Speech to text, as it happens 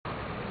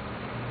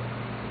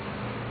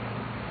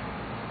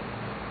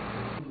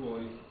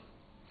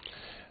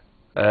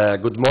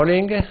Good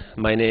morning.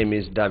 My name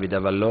is Davide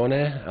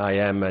Avallone. I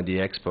am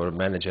the export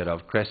manager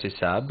of Cressi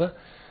Sub,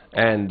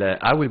 and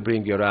I will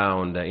bring you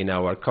around in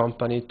our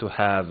company to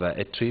have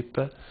a trip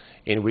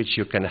in which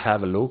you can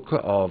have a look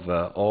of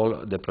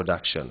all the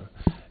production.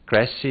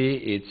 Cressi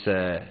is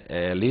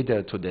a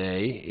leader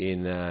today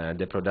in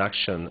the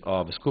production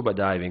of scuba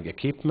diving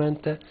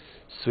equipment,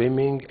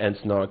 swimming and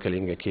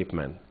snorkeling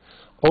equipment.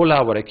 All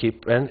our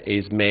equipment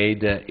is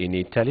made in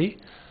Italy,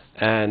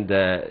 and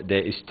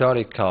the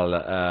historical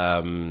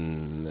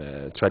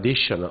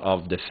tradition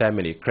of the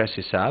family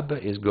Cressi Sub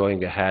is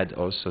going ahead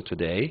also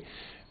today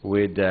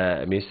with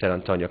Mr.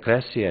 Antonio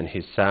Cressi and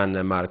his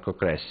son Marco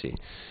Cressi.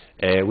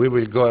 We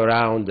will go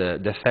around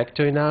the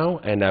factory now,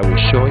 and I will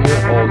show you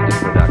all the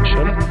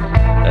production.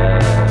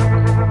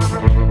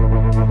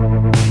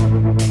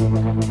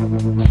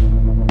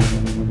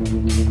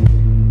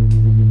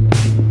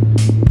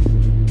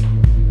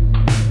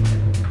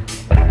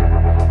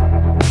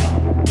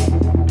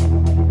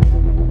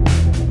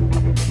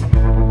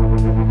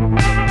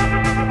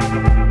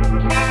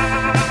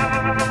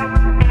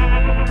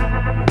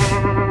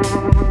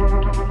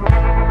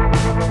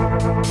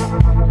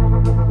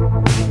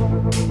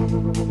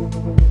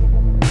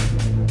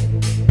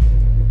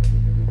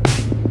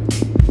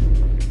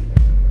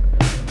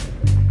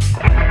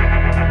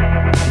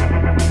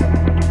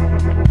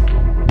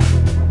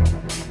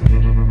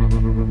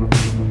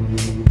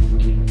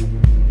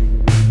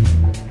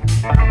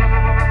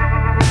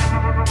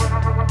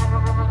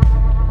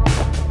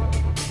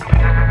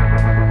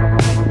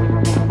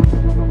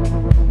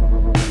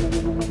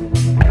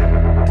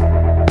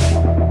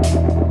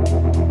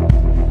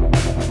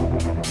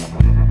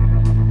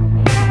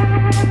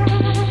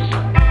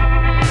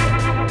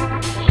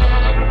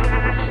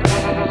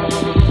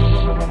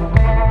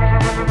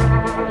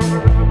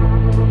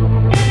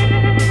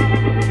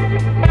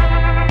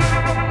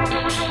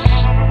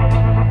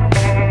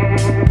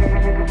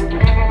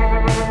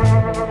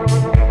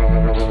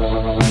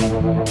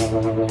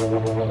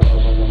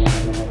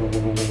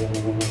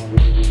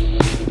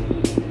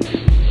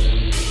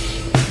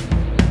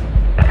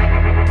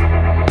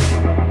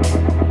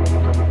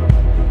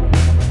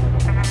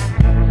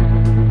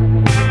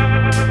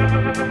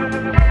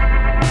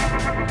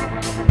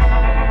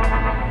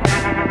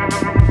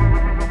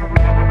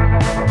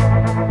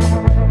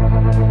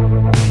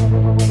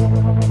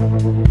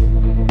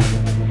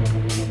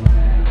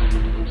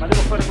 Ma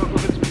devo fare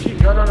qualcosa di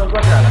specifico? No,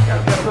 guarda la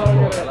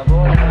carta, lavoro.